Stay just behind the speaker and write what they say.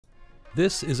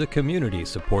This is a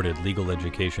community-supported legal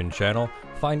education channel.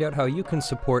 Find out how you can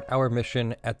support our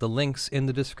mission at the links in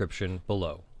the description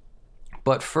below.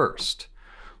 But first,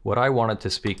 what I wanted to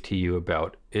speak to you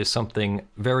about is something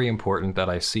very important that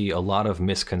I see a lot of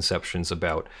misconceptions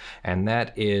about, and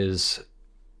that is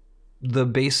the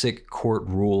basic court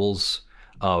rules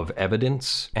of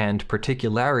evidence and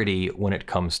particularity when it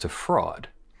comes to fraud.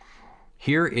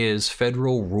 Here is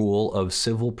Federal Rule of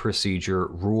Civil Procedure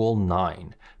Rule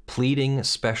 9, pleading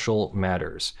special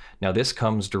matters. Now this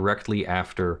comes directly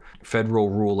after Federal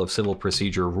Rule of Civil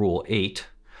Procedure Rule 8,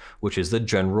 which is the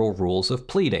general rules of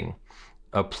pleading.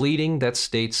 A pleading that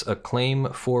states a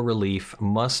claim for relief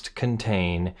must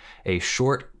contain a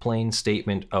short, plain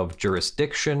statement of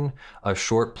jurisdiction, a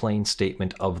short, plain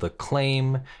statement of the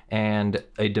claim, and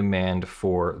a demand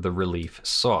for the relief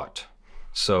sought.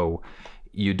 So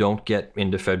you don't get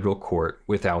into federal court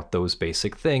without those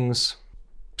basic things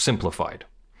simplified.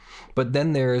 But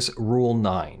then there's Rule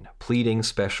 9, pleading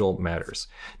special matters.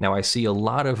 Now I see a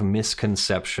lot of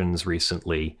misconceptions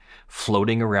recently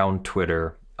floating around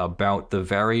Twitter about the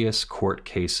various court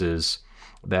cases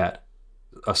that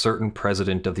a certain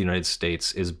president of the United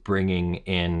States is bringing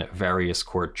in various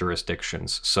court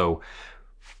jurisdictions. So,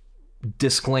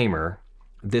 disclaimer,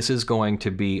 this is going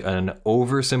to be an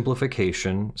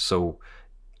oversimplification. So,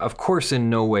 of course, in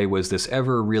no way was this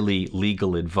ever really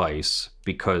legal advice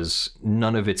because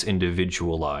none of it's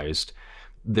individualized.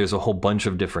 There's a whole bunch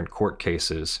of different court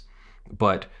cases,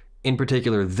 but in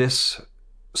particular, this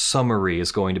summary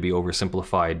is going to be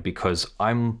oversimplified because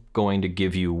I'm going to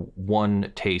give you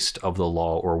one taste of the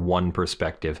law or one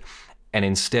perspective. And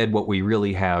instead, what we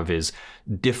really have is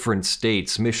different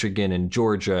states, Michigan and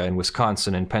Georgia and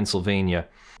Wisconsin and Pennsylvania.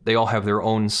 They all have their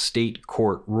own state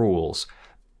court rules,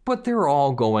 but they're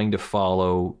all going to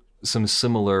follow some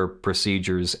similar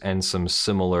procedures and some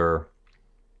similar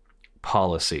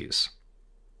policies.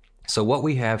 So what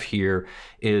we have here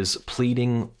is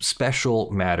pleading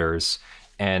special matters.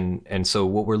 And so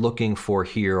what we're looking for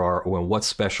here are, well, what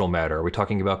special matter? Are we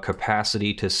talking about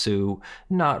capacity to sue?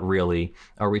 Not really.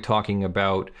 Are we talking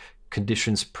about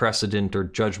conditions precedent or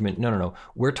judgment? No.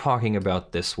 We're talking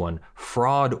about this one,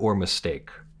 fraud or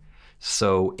mistake.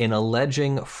 So in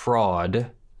alleging fraud,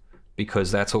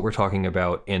 because that's what we're talking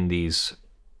about in these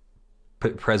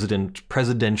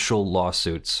presidential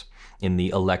lawsuits, in the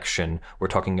election, we're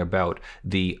talking about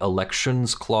the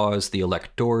elections clause, the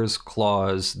electors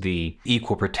clause, the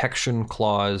equal protection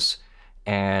clause.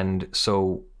 And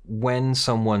so when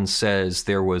someone says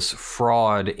there was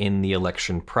fraud in the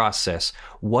election process,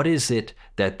 what is it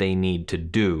that they need to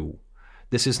do?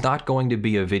 This is not going to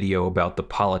be a video about the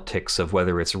politics of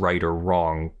whether it's right or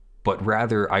wrong, but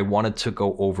rather I wanted to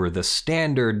go over the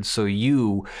standard so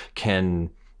you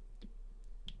can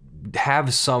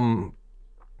have some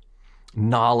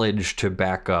knowledge to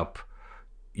back up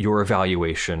your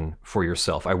evaluation for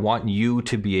yourself. I want you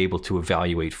to be able to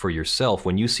evaluate for yourself.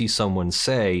 When you see someone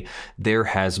say there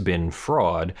has been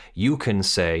fraud, you can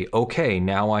say, okay,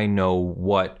 now I know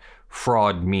what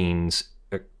fraud means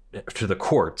to the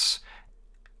courts,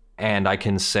 and I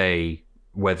can say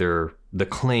whether the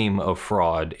claim of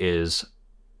fraud is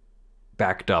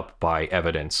backed up by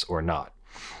evidence or not.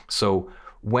 So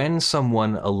when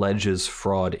someone alleges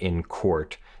fraud in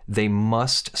court, they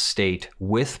must state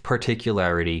with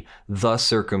particularity the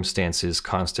circumstances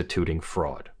constituting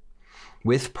fraud.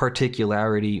 With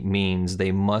particularity means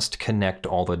they must connect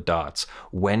all the dots.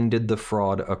 When did the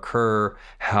fraud occur?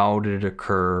 How did it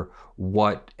occur?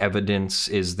 What evidence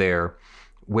is there?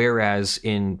 Whereas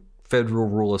in Federal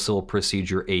Rule of Civil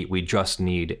Procedure 8, we just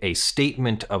need a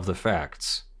statement of the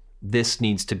facts. This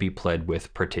needs to be pled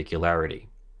with particularity.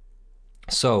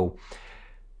 So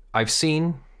I've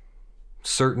seen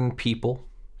certain people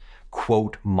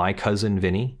quote My Cousin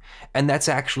Vinny, and that's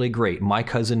actually great. My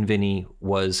Cousin Vinny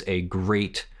was a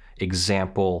great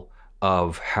example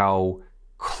of how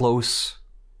close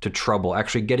to trouble,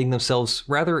 actually getting themselves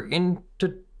rather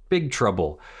into big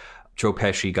trouble, Joe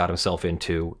Pesci got himself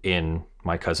into in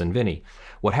My Cousin Vinny.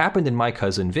 What happened in My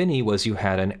Cousin Vinny was you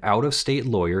had an out-of-state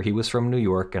lawyer. He was from New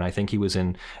York, and I think he was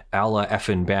in Alla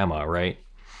effin' Bama, right?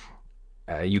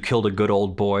 You killed a good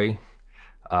old boy.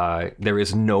 There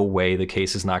is no way the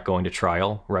case is not going to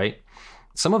trial, right?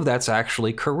 Some of that's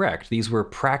actually correct. These were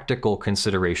practical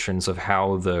considerations of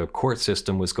how the court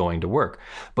system was going to work.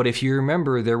 But if you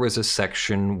remember, there was a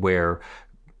section where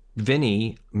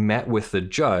Vinny met with the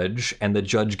judge, and the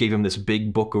judge gave him this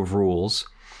big book of rules.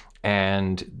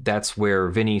 And that's where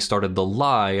Vinny started the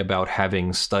lie about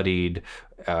having studied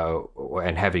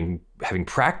and having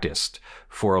practiced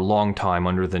for a long time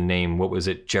under the name, what was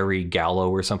it, Jerry Gallo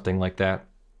or something like that.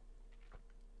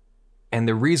 And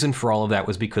the reason for all of that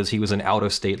was because he was an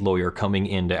out-of-state lawyer coming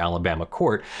into Alabama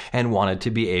court and wanted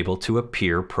to be able to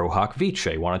appear pro hoc vice,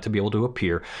 wanted to be able to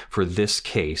appear for this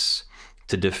case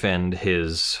to defend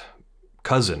his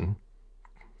cousin,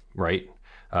 right?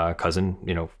 Cousin,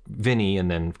 Vinny, and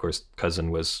then, of course,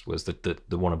 cousin was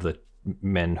the one of the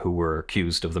men who were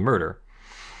accused of the murder.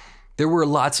 There were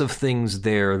lots of things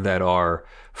there that are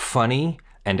funny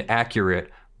and accurate,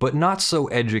 but not so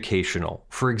educational.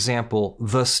 For example,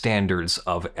 the standards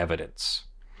of evidence.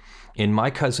 In My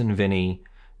Cousin Vinny,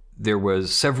 there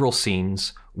was several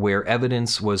scenes where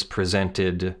evidence was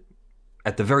presented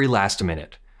at the very last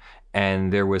minute.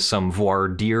 And there was some voir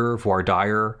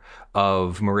dire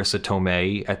of Marissa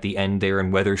Tomei at the end there,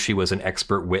 and whether she was an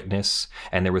expert witness.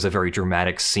 And there was a very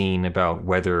dramatic scene about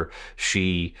whether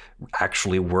she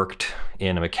actually worked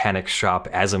in a mechanic's shop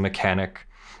as a mechanic.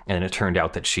 And it turned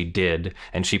out that she did,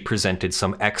 and she presented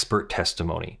some expert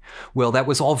testimony. Well, that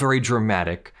was all very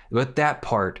dramatic, but that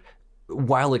part,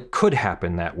 while it could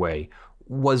happen that way,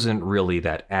 wasn't really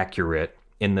that accurate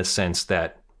in the sense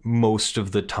that most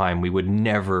of the time we would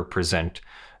never present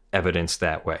evidence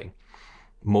that way.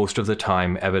 Most of the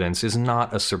time, evidence is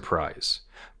not a surprise,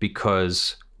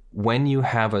 because when you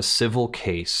have a civil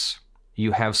case,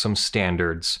 you have some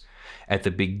standards. At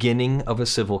the beginning of a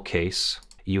civil case,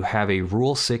 you have a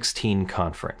Rule 16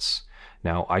 conference.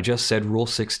 Now, I just said Rule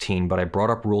 16, but I brought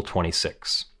up Rule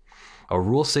 26. A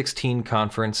Rule 16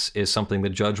 conference is something the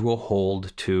judge will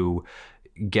hold to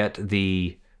get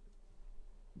the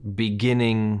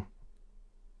beginning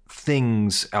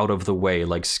things out of the way,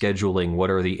 like scheduling. What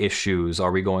are the issues?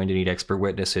 Are we going to need expert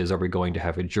witnesses? Are we going to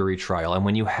have a jury trial? And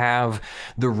when you have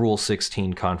the Rule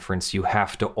 16 conference, you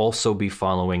have to also be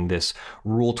following this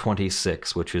Rule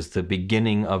 26, which is the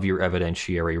beginning of your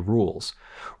evidentiary rules.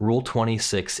 Rule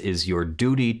 26 is your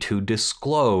duty to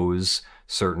disclose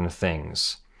certain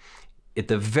things. At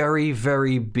the very,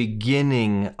 very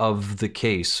beginning of the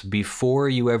case, before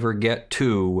you ever get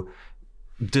to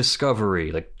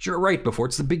discovery, like right before,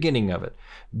 it's the beginning of it,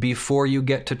 before you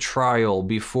get to trial,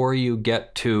 before you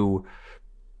get to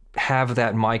have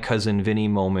that My Cousin Vinny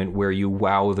moment where you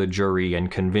wow the jury and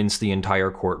convince the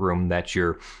entire courtroom that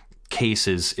your case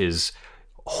is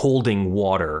holding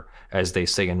water, as they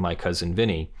say in My Cousin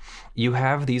Vinny, you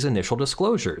have these initial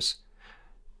disclosures.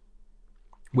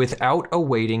 Without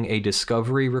awaiting a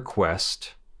discovery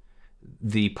request,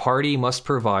 the party must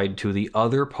provide to the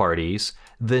other parties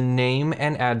the name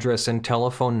and address and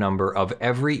telephone number of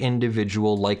every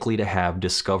individual likely to have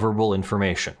discoverable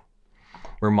information.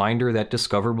 Reminder that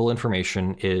discoverable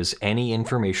information is any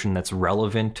information that's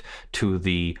relevant to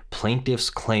the plaintiff's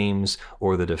claims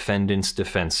or the defendant's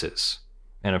defenses.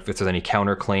 And if there's any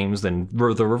counterclaims, then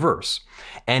the reverse.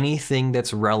 Anything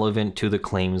that's relevant to the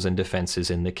claims and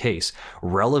defenses in the case.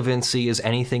 Relevancy is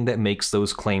anything that makes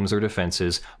those claims or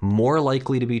defenses more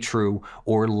likely to be true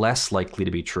or less likely to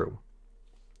be true.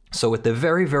 So at the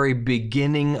very, very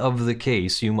beginning of the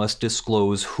case, you must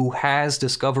disclose who has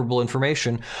discoverable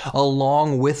information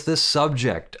along with the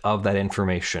subject of that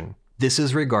information. This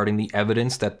is regarding the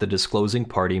evidence that the disclosing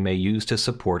party may use to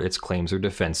support its claims or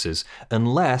defenses,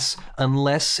 unless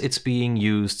it's being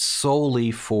used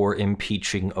solely for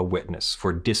impeaching a witness,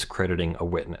 for discrediting a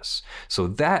witness. So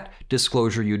that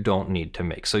disclosure you don't need to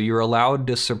make. So you're allowed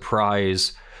to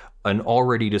surprise an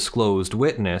already disclosed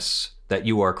witness that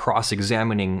you are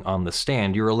cross-examining on the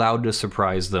stand. You're allowed to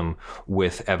surprise them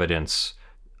with evidence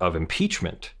of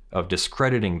impeachment, of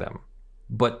discrediting them.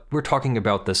 But we're talking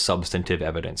about the substantive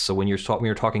evidence. So when you're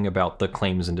talking about the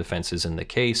claims and defenses in the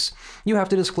case, you have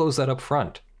to disclose that up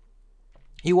front.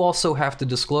 You also have to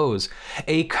disclose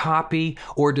a copy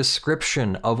or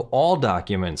description of all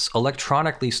documents,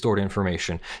 electronically stored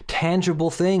information,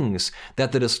 tangible things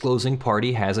that the disclosing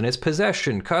party has in its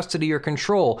possession, custody, or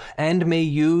control, and may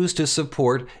use to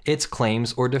support its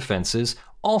claims or defenses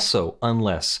also,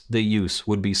 unless the use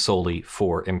would be solely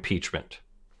for impeachment.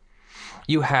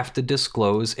 You have to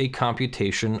disclose a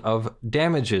computation of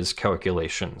damages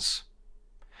calculations.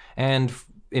 And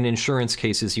in insurance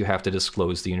cases, you have to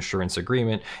disclose the insurance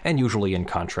agreement, and usually in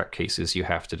contract cases, you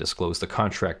have to disclose the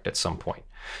contract at some point.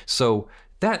 So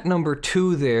that number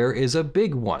 2 there is a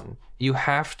big one. You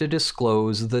have to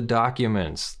disclose the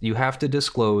documents. You have to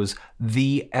disclose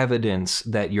the evidence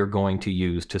that you're going to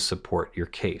use to support your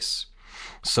case.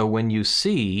 So when you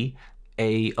see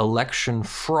an election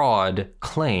fraud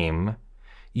claim,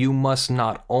 you must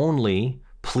not only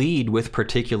plead with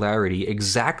particularity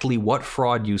exactly what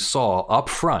fraud you saw up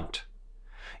front,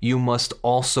 you must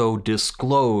also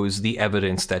disclose the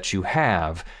evidence that you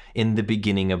have in the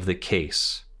beginning of the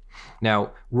case.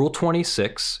 Now, Rule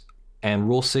 26 And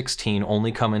Rule 16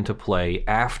 only come into play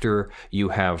after you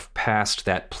have passed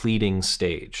that pleading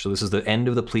stage. So this is the end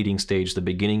of the pleading stage, the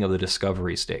beginning of the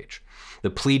discovery stage. The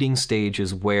pleading stage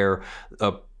is where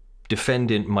a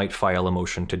defendant might file a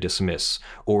motion to dismiss,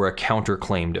 or a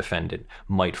counterclaim defendant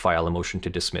might file a motion to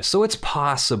dismiss. So it's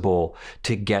possible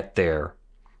to get there,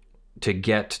 to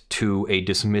get to a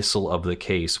dismissal of the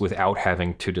case without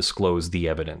having to disclose the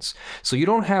evidence. So you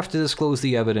don't have to disclose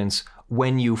the evidence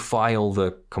when you file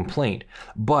the complaint,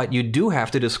 but you do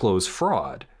have to disclose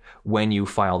fraud when you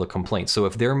file the complaint. So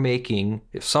if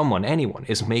anyone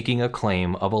is making a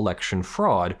claim of election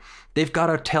fraud, they've got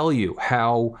to tell you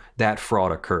how that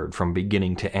fraud occurred from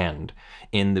beginning to end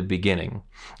in the beginning.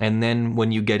 And then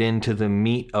when you get into the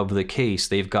meat of the case,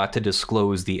 they've got to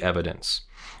disclose the evidence.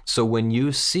 So when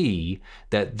you see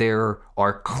that there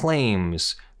are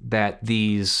claims that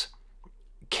these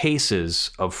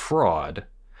cases of fraud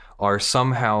are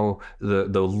somehow,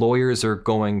 the lawyers are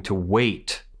going to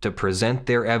wait to present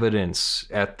their evidence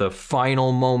at the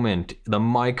final moment, the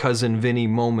my cousin Vinny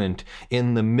moment,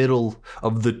 in the middle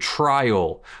of the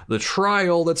trial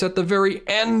that's at the very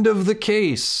end of the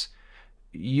case.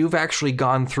 You've actually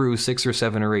gone through 6 or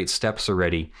 7 or 8 steps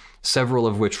already, several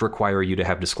of which require you to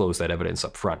have disclosed that evidence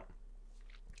up front.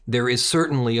 There is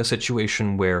certainly a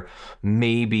situation where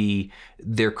maybe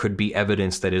there could be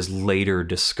evidence that is later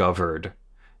discovered.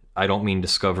 I don't mean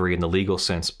discovery in the legal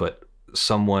sense, but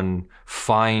someone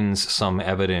finds some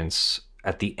evidence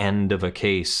at the end of a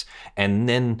case, and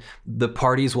then the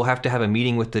parties will have to have a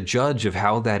meeting with the judge of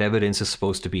how that evidence is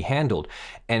supposed to be handled.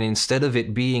 And instead of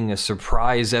it being a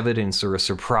surprise evidence or a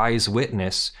surprise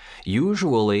witness,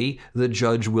 usually the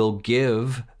judge will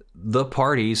give the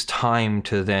parties time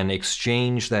to then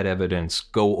exchange that evidence,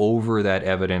 go over that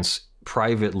evidence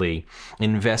privately,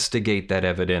 investigate that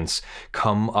evidence,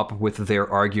 come up with their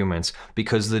arguments,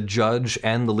 because the judge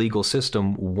and the legal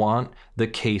system want the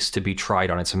case to be tried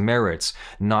on its merits,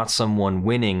 not someone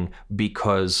winning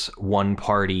because one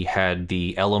party had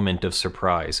the element of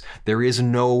surprise. There is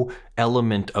no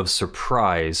element of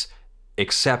surprise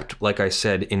except, like I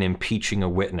said, in impeaching a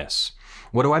witness.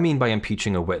 What do I mean by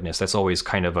impeaching a witness? That's always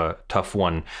kind of a tough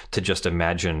one to just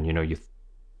imagine.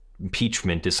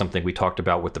 Impeachment is something we talked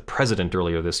about with the president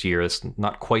earlier this year. It's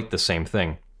not quite the same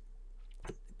thing.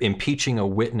 Impeaching a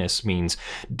witness means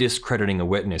discrediting a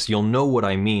witness. You'll know what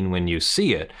I mean when you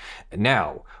see it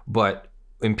now, but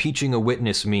impeaching a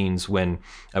witness means when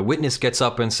a witness gets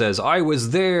up and says, I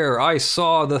was there, I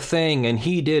saw the thing, and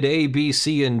he did A, B,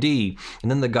 C, and D.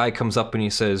 And then the guy comes up and he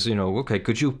says, okay,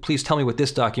 could you please tell me what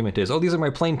this document is? Oh, these are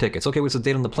my plane tickets. Okay, what's the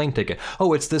date on the plane ticket?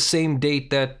 Oh, it's the same date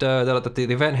that the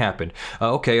event happened.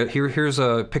 Okay, here's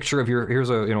a picture of here's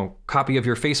a copy of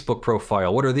your Facebook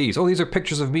profile. What are these? Oh, these are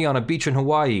pictures of me on a beach in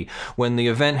Hawaii when the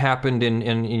event happened in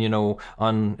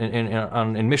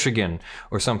Michigan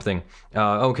or something.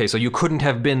 Okay, so you couldn't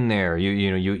have been there.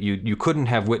 You couldn't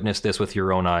have witnessed this with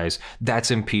your own eyes.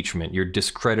 That's impeachment. You're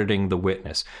discrediting the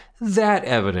witness. That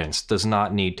evidence does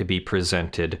not need to be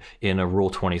presented in a Rule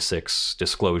 26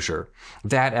 disclosure.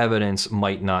 That evidence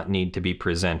might not need to be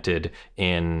presented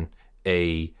in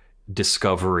a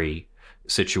discovery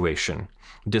situation.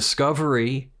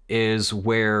 Discovery is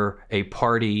where a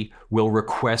party will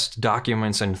request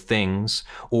documents and things,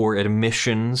 or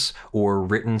admissions, or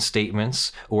written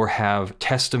statements, or have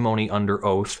testimony under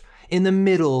oath in the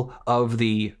middle of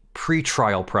the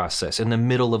pre-trial process, in the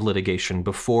middle of litigation,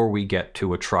 before we get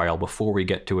to a trial, before we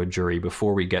get to a jury,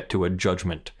 before we get to a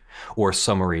judgment, or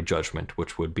summary judgment,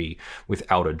 which would be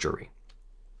without a jury.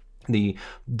 The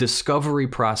discovery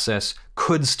process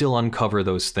could still uncover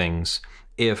those things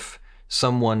if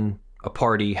a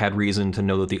party had reason to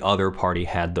know that the other party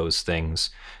had those things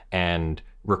and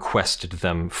requested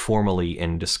them formally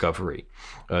in discovery.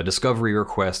 Discovery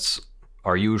requests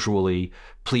are usually,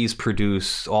 please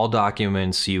produce all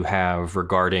documents you have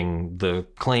regarding the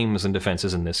claims and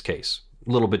defenses in this case.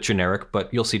 A little bit generic,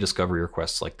 but you'll see discovery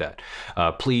requests like that.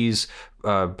 Please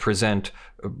turn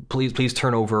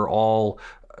over all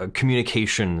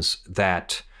communications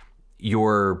that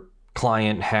your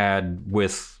client had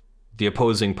with the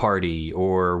opposing party,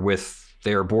 or with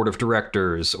their board of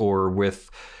directors, or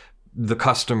with the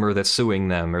customer that's suing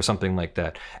them, or something like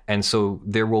that. And so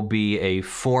there will be a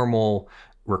formal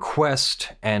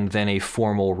request and then a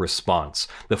formal response.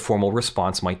 The formal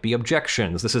response might be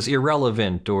objections. This is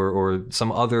irrelevant, or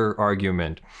some other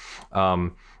argument.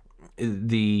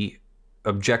 The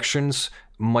objections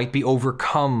might be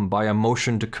overcome by a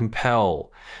motion to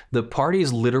compel. The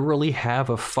parties literally have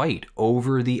a fight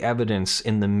over the evidence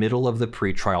in the middle of the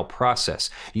pretrial process.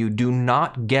 You do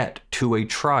not get to a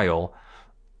trial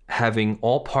having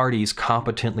all parties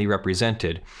competently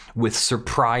represented with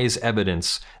surprise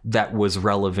evidence that was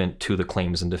relevant to the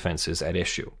claims and defenses at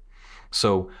issue.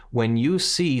 So when you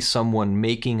see someone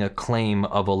making a claim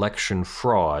of election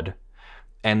fraud,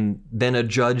 and then a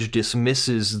judge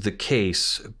dismisses the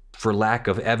case for lack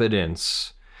of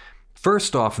evidence,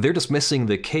 first off, they're dismissing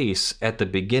the case at the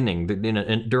beginning,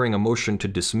 during a motion to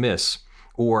dismiss,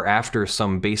 or after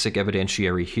some basic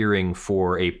evidentiary hearing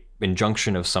for a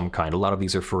injunction of some kind. A lot of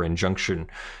these are for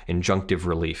injunctive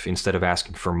relief. Instead of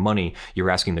asking for money,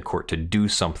 you're asking the court to do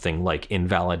something like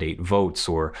invalidate votes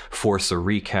or force a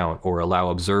recount or allow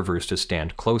observers to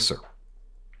stand closer.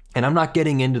 And I'm not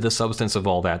getting into the substance of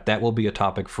all that. That will be a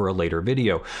topic for a later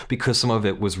video because some of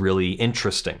it was really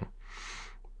interesting.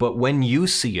 But when you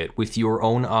see it with your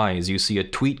own eyes, you see a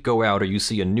tweet go out or you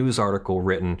see a news article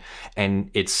written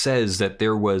and it says that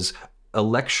there was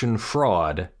election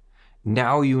fraud,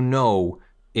 now you know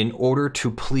in order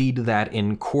to plead that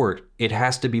in court, it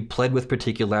has to be pled with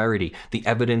particularity. The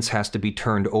evidence has to be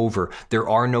turned over. There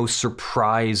are no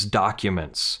surprise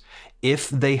documents. If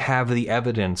they have the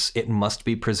evidence, it must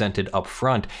be presented up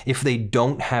front. If they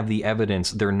don't have the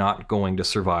evidence, they're not going to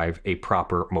survive a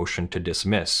proper motion to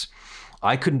dismiss.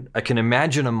 I can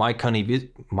imagine a my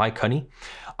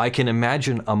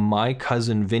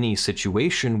cousin Vinny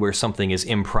situation where something is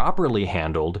improperly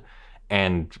handled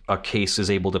and a case is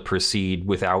able to proceed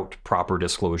without proper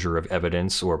disclosure of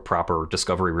evidence or proper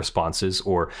discovery responses,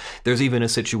 or there's even a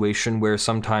situation where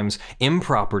sometimes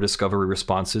improper discovery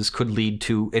responses could lead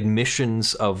to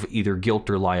admissions of either guilt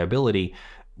or liability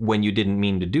when you didn't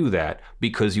mean to do that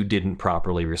because you didn't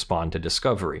properly respond to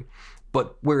discovery.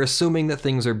 But we're assuming that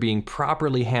things are being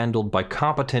properly handled by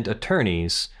competent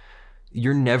attorneys.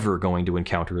 You're never going to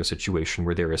encounter a situation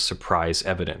where there is surprise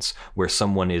evidence, where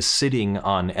someone is sitting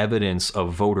on evidence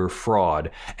of voter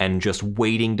fraud and just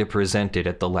waiting to present it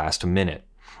at the last minute.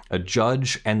 A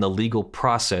judge and the legal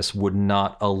process would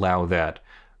not allow that,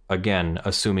 again,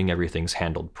 assuming everything's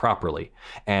handled properly.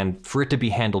 And for it to be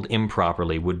handled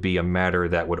improperly would be a matter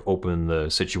that would open the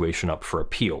situation up for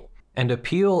appeal. And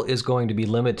appeal is going to be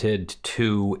limited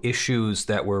to issues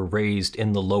that were raised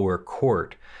in the lower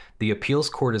court. The appeals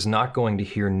court is not going to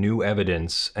hear new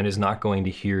evidence and is not going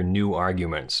to hear new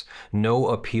arguments. No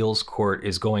appeals court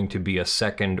is going to be a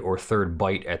second or third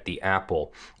bite at the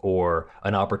apple or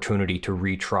an opportunity to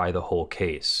retry the whole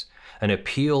case. An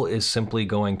appeal is simply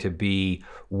going to be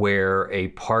where a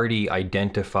party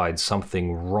identified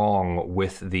something wrong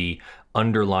with the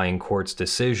underlying court's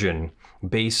decision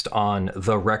based on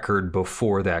the record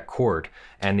before that court,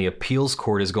 and the appeals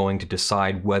court is going to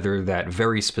decide whether that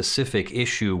very specific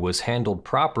issue was handled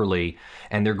properly,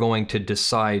 and they're going to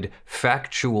decide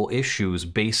factual issues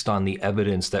based on the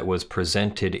evidence that was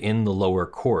presented in the lower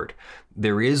court.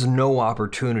 There is no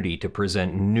opportunity to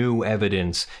present new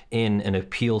evidence in an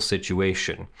appeal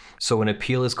situation. So an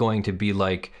appeal is going to be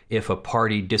like if a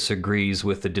party disagrees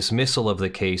with the dismissal of the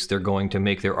case, they're going to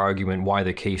make their argument why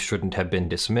the case shouldn't have been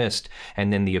dismissed,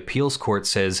 and then the appeals court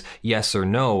says yes or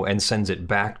no and sends it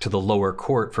back to the lower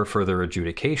court for further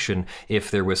adjudication if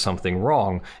there was something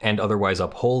wrong, and otherwise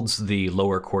upholds the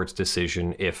lower court's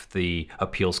decision if the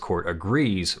appeals court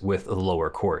agrees with the lower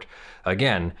court.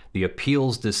 Again, the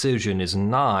appeals decision is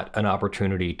not an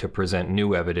opportunity to present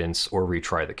new evidence or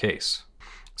retry the case.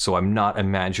 So I'm not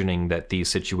imagining that these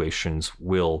situations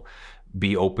will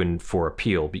be open for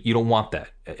appeal. But you don't want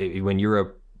that. When you're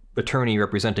an attorney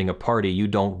representing a party, you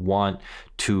don't want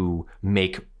to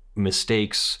make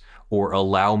mistakes or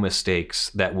allow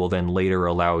mistakes that will then later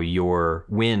allow your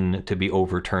win to be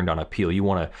overturned on appeal. You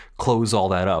want to close all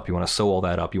that up. You want to sew all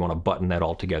that up. You want to button that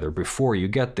all together before you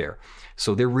get there.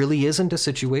 So there really isn't a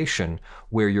situation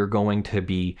where you're going to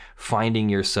be finding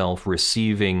yourself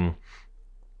receiving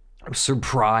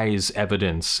surprise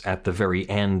evidence at the very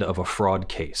end of a fraud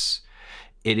case.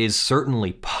 It is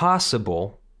certainly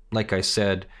possible, like I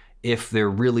said, if there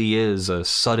really is a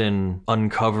sudden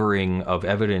uncovering of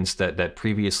evidence that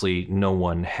previously no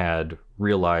one had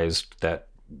realized that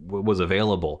was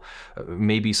available.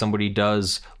 Maybe somebody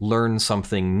does learn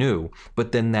something new,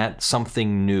 but then that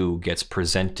something new gets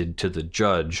presented to the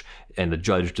judge, and the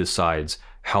judge decides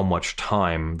how much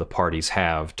time the parties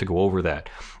have to go over that.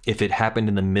 If it happened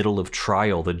in the middle of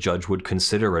trial, the judge would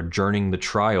consider adjourning the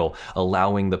trial,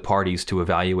 allowing the parties to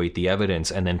evaluate the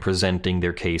evidence, and then presenting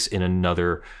their case in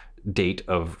another date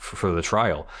for the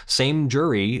trial. Same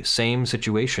jury, same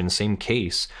situation, same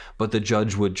case, but the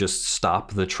judge would just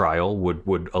stop the trial,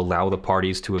 would allow the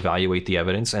parties to evaluate the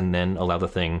evidence, and then allow the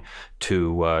thing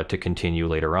to continue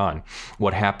later on.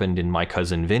 What happened in My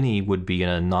Cousin Vinny would be an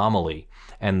anomaly,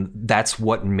 and that's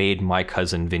what made My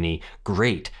Cousin Vinny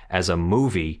great as a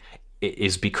movie,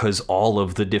 is because all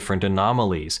of the different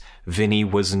anomalies. Vinny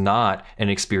was not an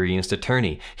experienced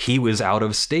attorney. He was out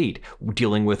of state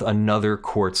dealing with another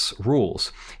court's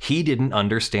rules. He didn't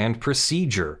understand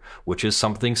procedure, which is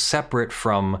something separate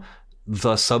from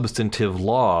the substantive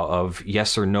law of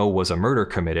yes or no was a murder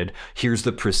committed. Here's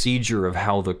the procedure of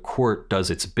how the court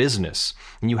does its business.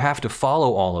 And you have to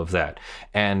follow all of that.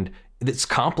 And it's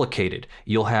complicated.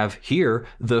 You'll have here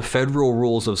the federal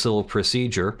rules of civil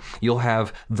procedure. You'll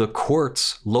have the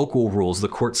court's local rules, the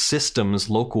court system's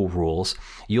local rules.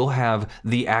 You'll have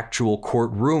the actual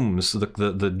courtrooms,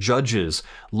 the judge's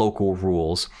local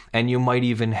rules. And you might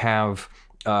even have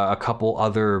a couple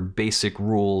other basic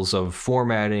rules of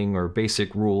formatting or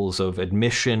basic rules of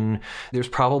admission. There's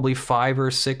probably 5 or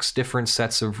 6 different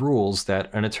sets of rules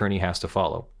that an attorney has to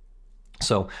follow.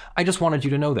 So I just wanted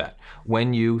you to know that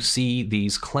when you see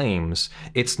these claims,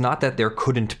 it's not that there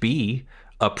couldn't be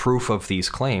a proof of these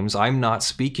claims. I'm not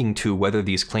speaking to whether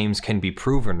these claims can be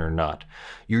proven or not.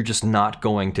 You're just not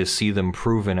going to see them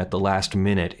proven at the last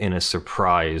minute in a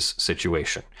surprise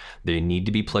situation. They need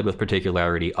to be pled with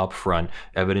particularity up front.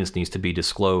 Evidence needs to be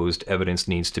disclosed. Evidence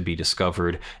needs to be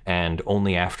discovered. And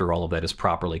only after all of that is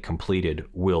properly completed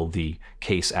will the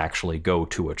case actually go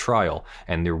to a trial.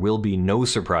 And there will be no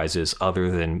surprises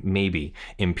other than maybe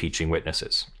impeaching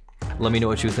witnesses. Let me know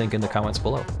what you think in the comments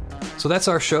below. So that's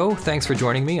our show. Thanks for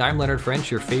joining me. I'm Leonard French,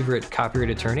 your favorite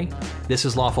copyright attorney. This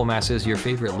is Lawful Masses, your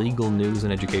favorite legal news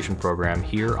and education program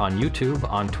here on YouTube,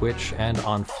 on Twitch, and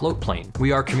on Floatplane.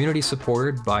 We are community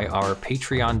supported by our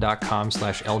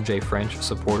patreon.com/ljfrench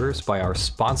supporters, by our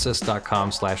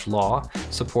sponsors.com/law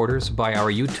supporters, by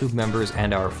our YouTube members,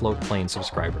 and our Floatplane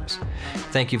subscribers.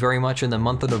 Thank you very much in the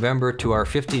month of November to our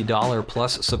 $50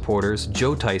 plus supporters: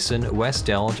 Joe Tyson, Wes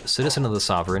Delj, Citizen of the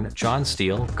Sovereign, John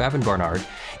Steele, Gavin Barnard,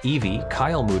 Eevi,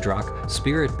 Kyle Mudrak,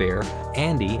 Spirit Bear,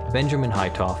 Andy, Benjamin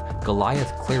Hitov,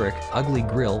 Goliath Cleric, Ugly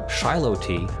Grill, Shielo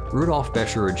T, Rudolph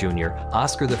Bescherer Jr.,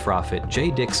 Oscar the Phrophet,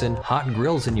 Jay Dixon,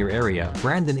 HotGrillsInYourArea,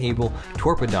 Brandyn Abel,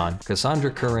 Torpedan,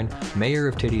 Cassandra Curran, Mayor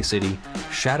of Titty City,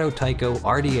 ShadowTycho,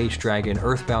 RDHDragon,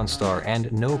 Earthbound Star, and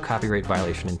no copyright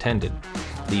violation intended.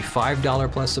 The $5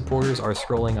 plus supporters are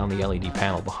scrolling on the LED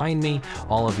panel behind me.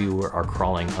 All of you are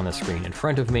crawling on the screen in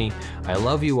front of me. I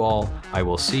love you all. I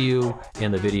will see you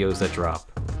in the videos that drop.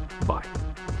 Bye.